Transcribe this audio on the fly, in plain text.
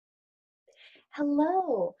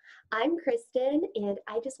Hello, I'm Kristen, and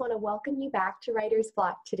I just want to welcome you back to Writer's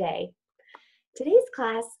Block today. Today's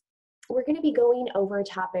class, we're going to be going over a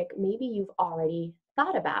topic maybe you've already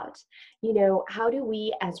thought about. How do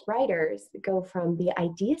we as writers go from the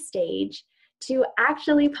idea stage to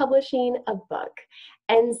actually publishing a book?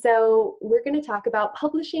 And so we're going to talk about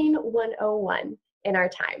Publishing 101 in our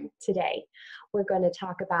time today. We're going to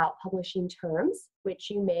talk about publishing terms, which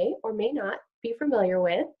you may or may not be familiar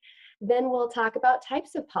with. Then we'll talk about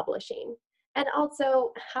types of publishing and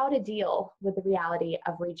also how to deal with the reality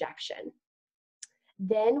of rejection.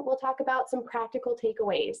 Then we'll talk about some practical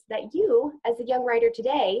takeaways that you, as a young writer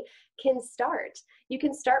today, can start. You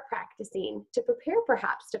can start practicing to prepare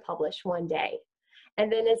perhaps to publish one day.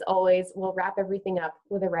 And then, as always, we'll wrap everything up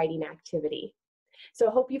with a writing activity. So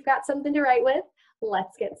I hope you've got something to write with.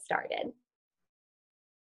 Let's get started.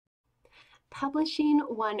 Publishing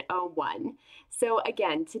 101. So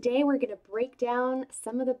again, today we're going to break down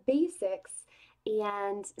some of the basics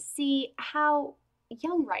and see how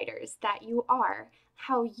young writers that you are,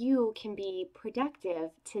 how you can be productive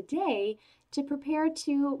today to prepare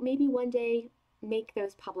to maybe one day make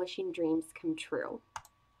those publishing dreams come true.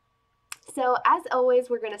 So as always,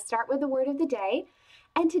 we're going to start with the word of the day.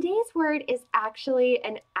 And today's word is actually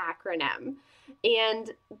an acronym.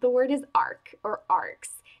 And the word is ARC or ARCS.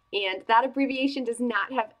 And that abbreviation does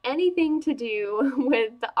not have anything to do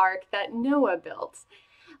with the ark that Noah built.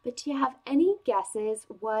 But do you have any guesses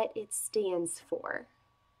what it stands for?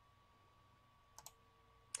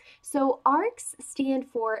 So ARCs stand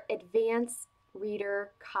for Advanced Reader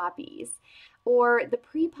Copies, or the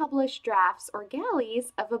pre-published drafts or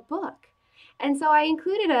galleys of a book. And so I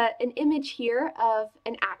included an image here of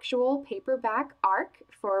an actual paperback ARC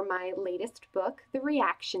for my latest book, The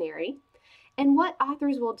Reactionary. And what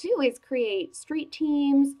authors will do is create street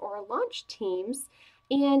teams or launch teams,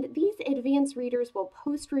 and these advanced readers will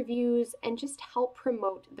post reviews and just help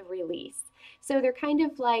promote the release. So they're kind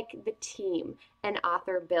of like the team an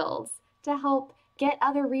author builds to help get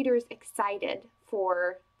other readers excited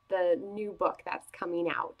for the new book that's coming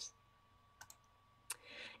out.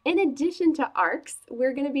 In addition to ARCs,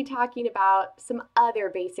 we're going to be talking about some other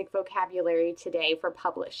basic vocabulary today for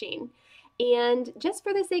publishing. And just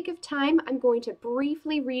for the sake of time, I'm going to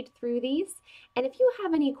briefly read through these. And if you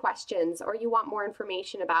have any questions or you want more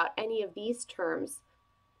information about any of these terms,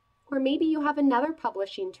 or maybe you have another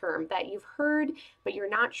publishing term that you've heard but you're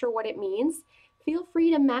not sure what it means, feel free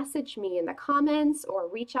to message me in the comments or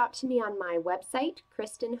reach out to me on my website,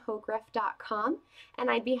 kristenhogreff.com, and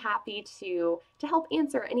I'd be happy to help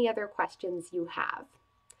answer any other questions you have.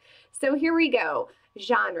 So here we go.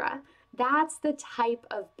 Genre. That's the type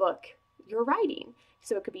of book you're writing.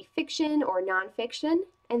 So it could be fiction or nonfiction,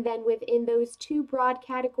 and then within those two broad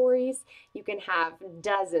categories, you can have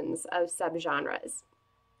dozens of subgenres.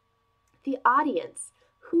 The audience,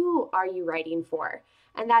 who are you writing for?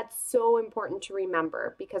 And that's so important to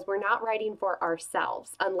remember because we're not writing for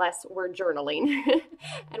ourselves unless we're journaling,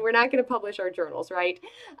 and we're not going to publish our journals, right?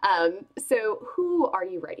 So who are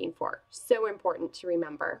you writing for? So important to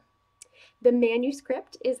remember. The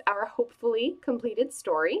manuscript is our hopefully completed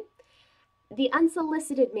story. The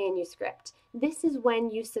unsolicited manuscript, this is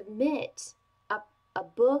when you submit a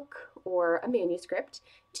book or a manuscript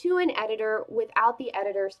to an editor without the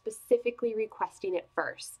editor specifically requesting it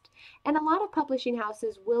first. And a lot of publishing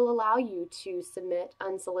houses will allow you to submit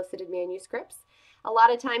unsolicited manuscripts. A lot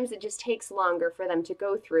of times it just takes longer for them to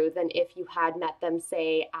go through than if you had met them,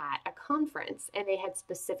 say, at a conference and they had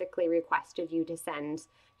specifically requested you to send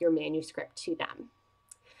your manuscript to them.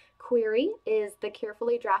 Query is the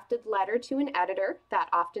carefully drafted letter to an editor that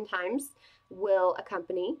oftentimes will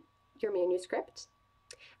accompany your manuscript.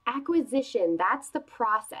 Acquisition, that's the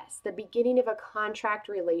process, the beginning of a contract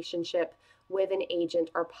relationship with an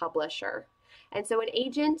agent or publisher. And so an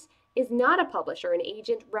agent is not a publisher. An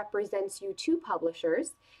agent represents you to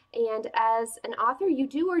publishers. And as an author, you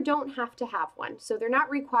do or don't have to have one. So they're not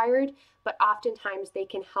required, but oftentimes they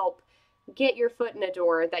can help get your foot in a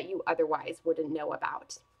door that you otherwise wouldn't know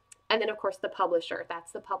about. And then, of course, the publisher.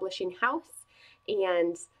 That's the publishing house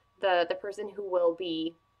and the person who will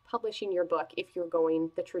be publishing your book if you're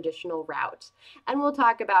going the traditional route. And we'll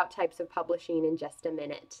talk about types of publishing in just a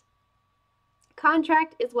minute.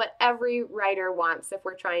 Contract is what every writer wants if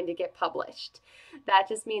we're trying to get published. That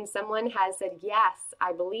just means someone has said, yes,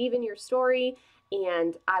 I believe in your story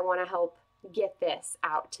and I want to help get this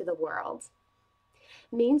out to the world.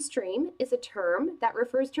 Mainstream is a term that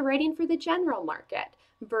refers to writing for the general market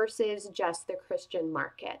versus just the Christian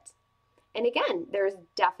market. And again, there's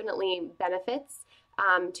definitely benefits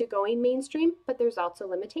to going mainstream, but there's also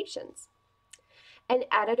limitations. An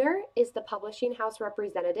editor is the publishing house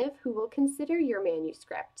representative who will consider your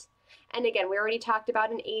manuscript. And again, we already talked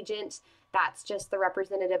about an agent. That's just the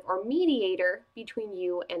representative or mediator between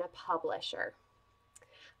you and a publisher.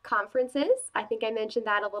 Conferences, I think I mentioned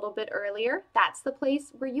that a little bit earlier. That's the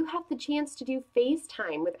place where you have the chance to do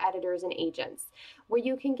FaceTime with editors and agents, where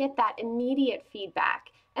you can get that immediate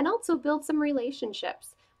feedback and also build some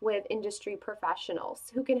relationships with industry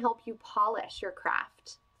professionals who can help you polish your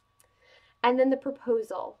craft. And then the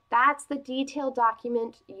proposal, that's the detailed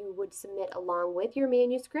document you would submit along with your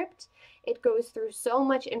manuscript. It goes through so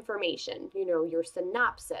much information, your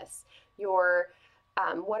synopsis,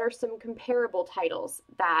 what are some comparable titles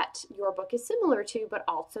that your book is similar to but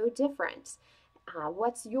also different?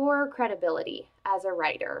 What's your credibility as a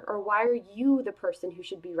writer, or why are you the person who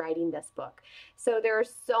should be writing this book? So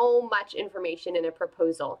there's so much information in a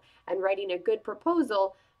proposal, and writing a good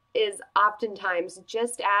proposal is oftentimes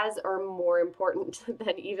just as or more important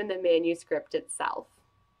than even the manuscript itself.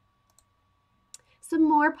 Some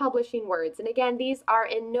more publishing words, and again, these are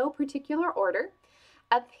in no particular order.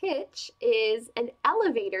 A pitch is an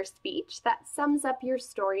elevator speech that sums up your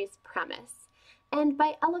story's premise. And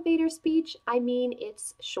by elevator speech, I mean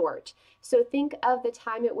it's short. So think of the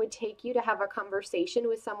time it would take you to have a conversation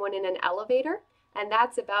with someone in an elevator, and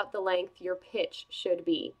that's about the length your pitch should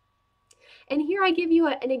be. And here I give you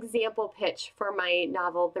an example pitch for my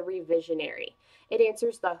novel, The Revisionary. It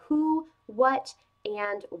answers the who, what,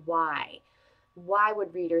 and why. Why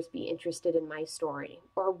would readers be interested in my story?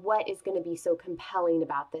 Or what is going to be so compelling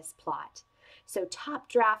about this plot? So top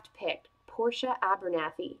draft pick, Portia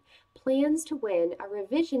Abernathy, plans to win a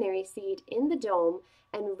revisionary seat in the Dome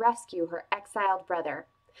and rescue her exiled brother.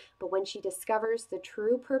 But when she discovers the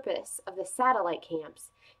true purpose of the satellite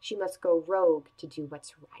camps, she must go rogue to do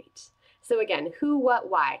what's right. So again, who,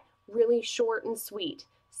 what, why? Really short and sweet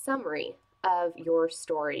summary of your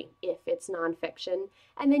story if it's nonfiction,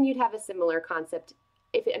 and then you'd have a similar concept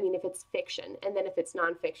if it's fiction, and then if it's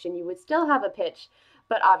nonfiction, you would still have a pitch,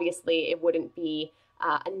 but obviously it wouldn't be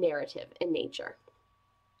a narrative in nature,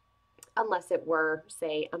 unless it were,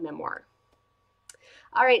 say, a memoir.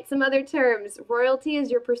 All right, some other terms. Royalty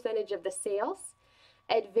is your percentage of the sales.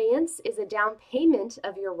 Advance is a down payment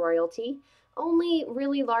of your royalty. Only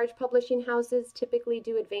really large publishing houses typically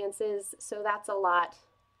do advances, so that's a lot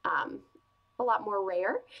more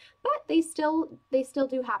rare, but they still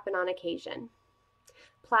do happen on occasion.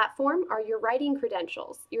 Platform are your writing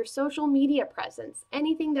credentials, your social media presence,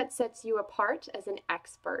 anything that sets you apart as an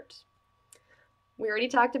expert. We already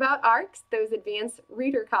talked about ARCs, those advanced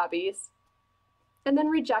reader copies. And then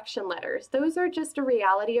rejection letters. Those are just a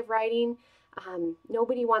reality of writing.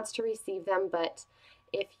 Nobody wants to receive them, but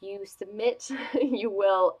if you submit, you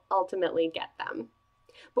will ultimately get them.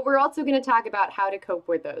 But we're also going to talk about how to cope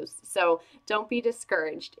with those. So don't be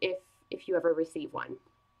discouraged if you ever receive one.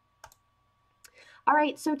 All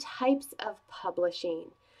right, so types of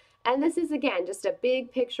publishing. And this is, again, just a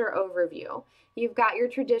big picture overview. You've got your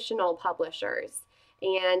traditional publishers,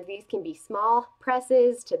 and these can be small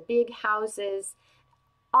presses to big houses.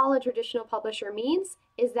 All a traditional publisher means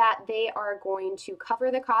is that they are going to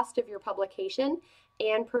cover the cost of your publication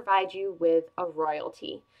and provide you with a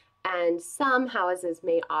royalty. And some houses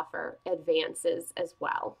may offer advances as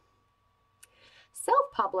well.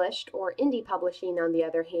 Self-published or indie publishing, on the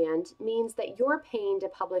other hand, means that you're paying to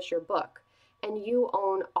publish your book and you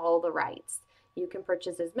own all the rights. You can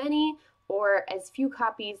purchase as many or as few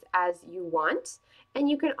copies as you want, and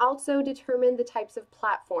you can also determine the types of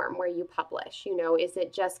platform where you publish. Is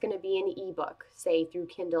it just going to be an ebook, say through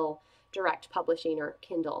Kindle Direct Publishing or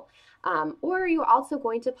Kindle? Or are you also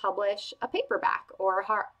going to publish a paperback or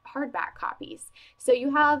hardback copies? So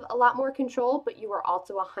you have a lot more control, but you are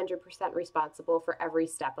also 100% responsible for every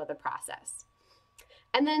step of the process.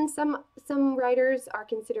 And then some writers are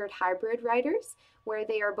considered hybrid writers, where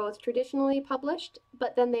they are both traditionally published,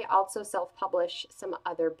 but then they also self-publish some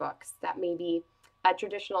other books that maybe a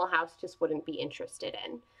traditional house just wouldn't be interested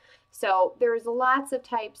in. So there's lots of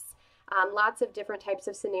types, lots of different types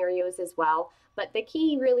of scenarios as well. But the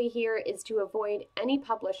key really here is to avoid any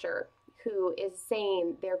publisher who is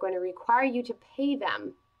saying they're going to require you to pay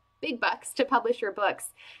them big bucks to publish your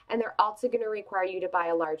books, and they're also going to require you to buy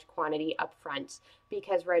a large quantity up front,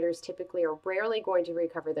 because writers typically are rarely going to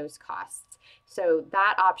recover those costs. So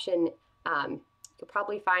that option, you'll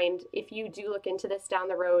probably find if you do look into this down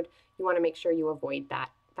the road, you want to make sure you avoid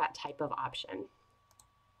that type of option.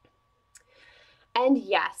 And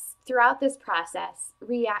yes, throughout this process,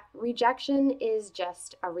 rejection is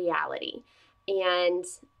just a reality. And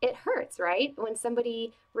it hurts, right? When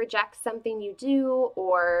somebody rejects something you do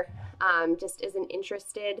or just isn't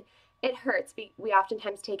interested. It hurts. We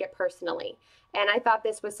oftentimes take it personally. And I thought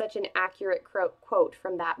this was such an accurate quote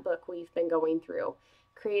from that book we've been going through,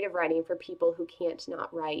 Creative Writing for People Who Can't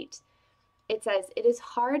Not Write. It says, "It is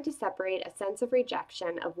hard to separate a sense of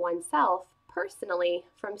rejection of oneself personally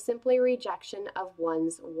from simply rejection of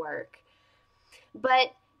one's work."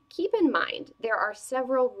 But keep in mind, there are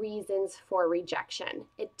several reasons for rejection.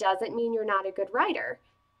 It doesn't mean you're not a good writer.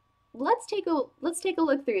 Let's take a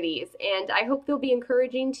look through these, and I hope they'll be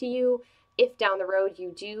encouraging to you if down the road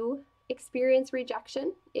you do experience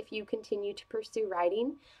rejection, if you continue to pursue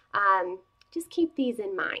writing. Just keep these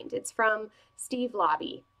in mind. It's from Steve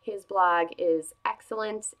Lobby. His blog is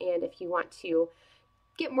excellent, and if you want to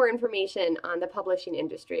get more information on the publishing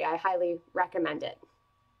industry, I highly recommend it.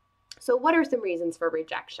 So what are some reasons for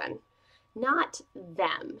rejection? Not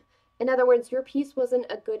them. In other words, your piece wasn't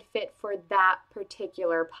a good fit for that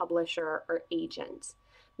particular publisher or agent.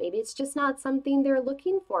 Maybe it's just not something they're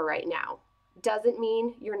looking for right now. Doesn't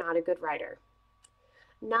mean you're not a good writer.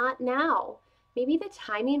 Not now. Maybe the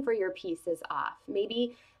timing for your piece is off.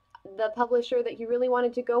 Maybe the publisher that you really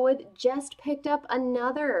wanted to go with just picked up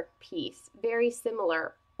another piece very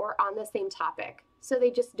similar or on the same topic. So they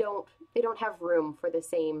don't have room for the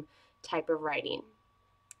same type of writing.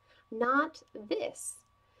 Not this.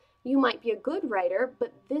 You might be a good writer,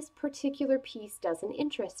 but this particular piece doesn't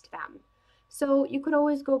interest them. So you could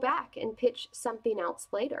always go back and pitch something else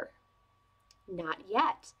later. Not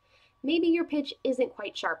yet. Maybe your pitch isn't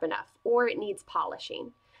quite sharp enough or it needs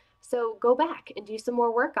polishing. So go back and do some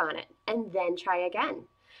more work on it and then try again.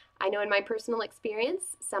 I know in my personal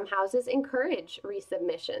experience, some houses encourage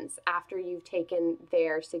resubmissions after you've taken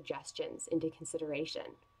their suggestions into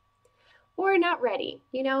consideration. Or not ready,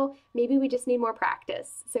 maybe we just need more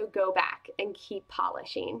practice. So go back and keep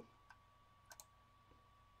polishing.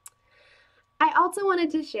 I also wanted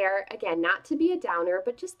to share, again, not to be a downer,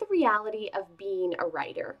 but just the reality of being a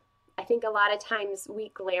writer. I think a lot of times we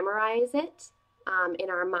glamorize it in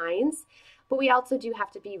our minds, but we also do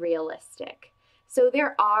have to be realistic. So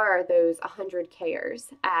there are those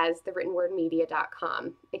 100Kers, as the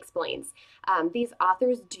writtenwordmedia.com explains. These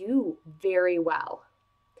authors do very well.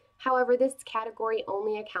 However, this category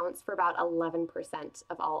only accounts for about 11%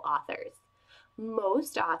 of all authors.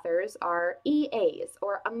 Most authors are EAs,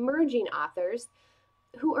 or emerging authors,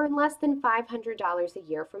 who earn less than $500 a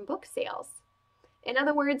year from book sales. In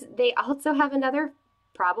other words, they also have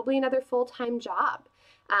probably another full-time job.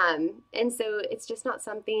 And so it's just not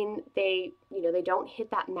something they don't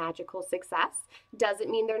hit that magical success.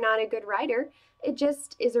 Doesn't mean they're not a good writer. It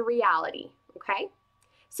just is a reality, okay?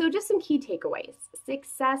 So just some key takeaways.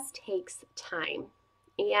 Success takes time,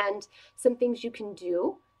 and some things you can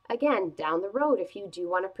do, again, down the road if you do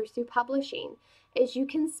want to pursue publishing, is you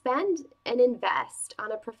can spend and invest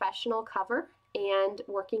on a professional cover and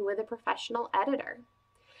working with a professional editor.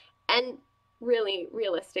 And really,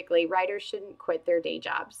 realistically, writers shouldn't quit their day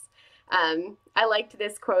jobs. I liked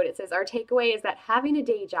this quote. It says, "Our takeaway is that having a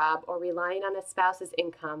day job or relying on a spouse's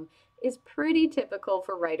income is pretty typical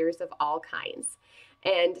for writers of all kinds."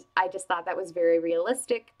 And I just thought that was very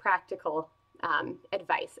realistic, practical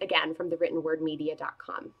advice, again, from the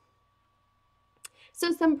writtenwordmedia.com.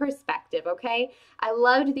 So some perspective, okay? I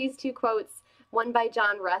loved these two quotes. One by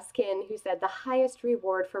John Ruskin, who said, "The highest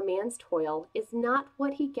reward for man's toil is not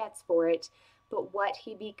what he gets for it, but what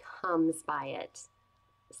he becomes by it."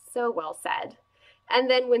 So well said. And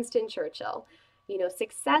then Winston Churchill,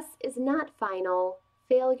 success is not final,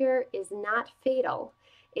 failure is not fatal.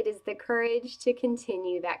 It is the courage to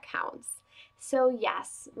continue that counts. So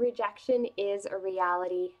yes, rejection is a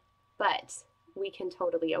reality, but we can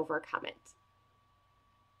totally overcome it.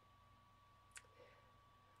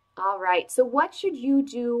 All right, so what should you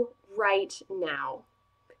do right now?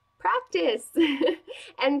 Practice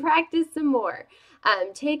and practice some more.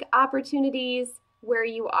 Take opportunities where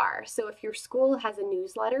you are. So if your school has a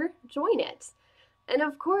newsletter, join it. And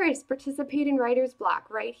of course, participate in Writer's Block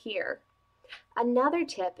right here. Another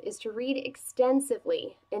tip is to read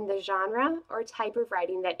extensively in the genre or type of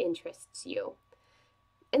writing that interests you.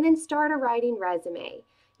 And then start a writing resume.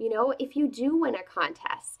 If you do win a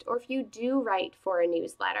contest or if you do write for a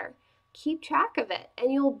newsletter, keep track of it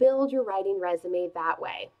and you'll build your writing resume that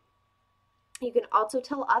way. You can also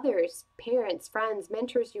tell others, parents, friends,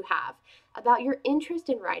 mentors you have about your interest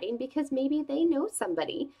in writing because maybe they know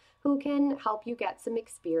somebody who can help you get some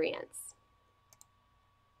experience.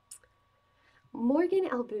 Morgan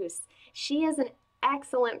Elboos, she is an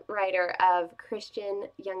excellent writer of Christian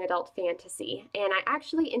young adult fantasy, and I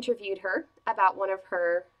actually interviewed her about one of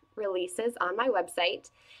her releases on my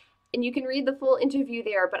website. And you can read the full interview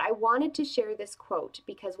there, but I wanted to share this quote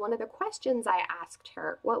because one of the questions I asked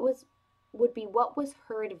her what was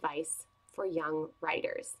her advice for young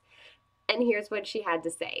writers? And here's what she had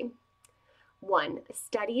to say. 1,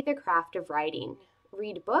 study the craft of writing.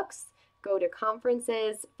 Read books, go to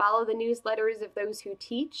conferences, follow the newsletters of those who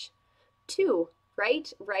teach. 2,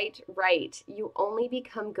 write, write, write. You only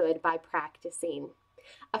become good by practicing.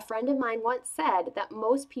 A friend of mine once said that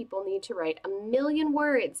most people need to write 1,000,000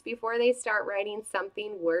 words before they start writing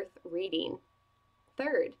something worth reading.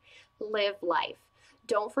 3, live life.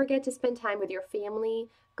 Don't forget to spend time with your family,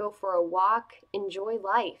 go for a walk, enjoy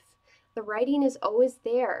life. The writing is always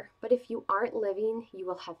there, but if you aren't living, you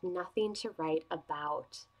will have nothing to write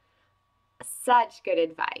about. Such good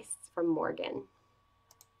advice from Morgan.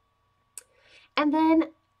 And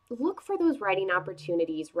then look for those writing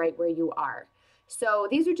opportunities right where you are. So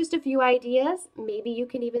these are just a few ideas. Maybe you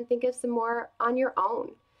can even think of some more on your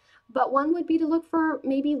own. But one would be to look for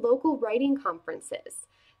maybe local writing conferences.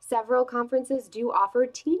 Several conferences do offer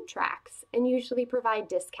teen tracks and usually provide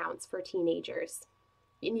discounts for teenagers.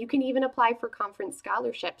 And you can even apply for conference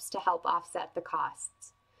scholarships to help offset the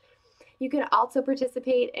costs. You can also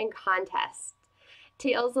participate in contests.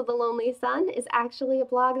 Tales of the Lonely Sun is actually a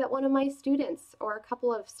blog that one of my students or a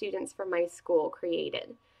couple of students from my school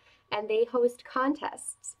created. And they host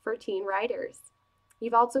contests for teen writers.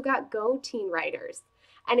 You've also got Go Teen Writers.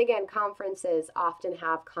 And again, conferences often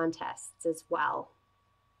have contests as well.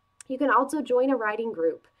 You can also join a writing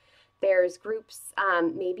group. There's groups,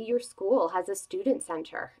 maybe your school has a student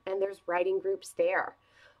center and there's writing groups there.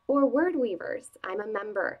 Or Word Weavers, I'm a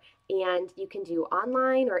member, and you can do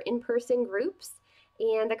online or in-person groups,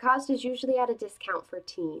 and the cost is usually at a discount for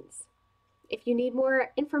teens. If you need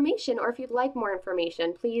more information or if you'd like more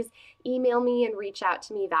information, please email me and reach out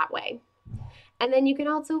to me that way. And then you can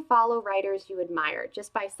also follow writers you admire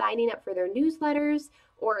just by signing up for their newsletters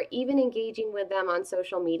or even engaging with them on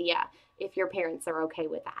social media if your parents are okay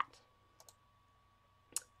with that.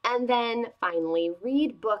 And then finally,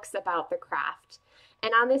 read books about the craft.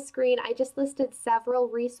 And on this screen, I just listed several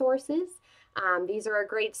resources. These are a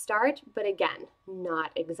great start, but again,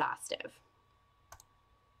 not exhaustive.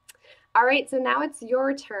 All right, so now it's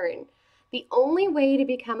your turn. The only way to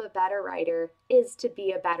become a better writer is to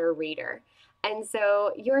be a better reader. And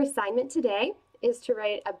so your assignment today is to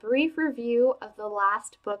write a brief review of the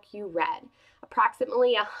last book you read,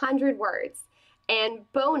 approximately 100 words.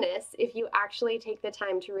 And bonus, if you actually take the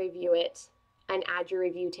time to review it and add your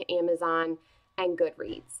review to Amazon and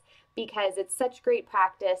Goodreads, because it's such great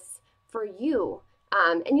practice for you.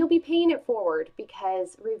 And you'll be paying it forward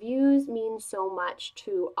because reviews mean so much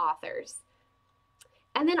to authors.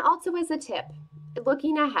 And then also as a tip,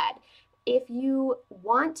 looking ahead, if you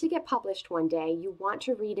want to get published one day, you want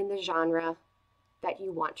to read in the genre that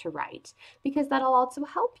you want to write, because that'll also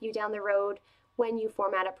help you down the road when you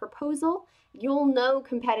format a proposal. You'll know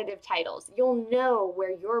competitive titles. You'll know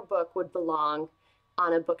where your book would belong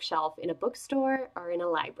on a bookshelf in a bookstore or in a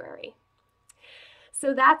library.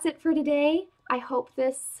 So that's it for today.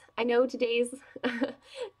 I know today's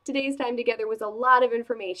time together was a lot of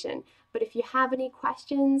information, but if you have any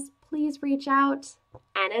questions, please reach out.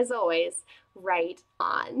 And as always, write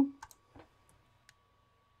on.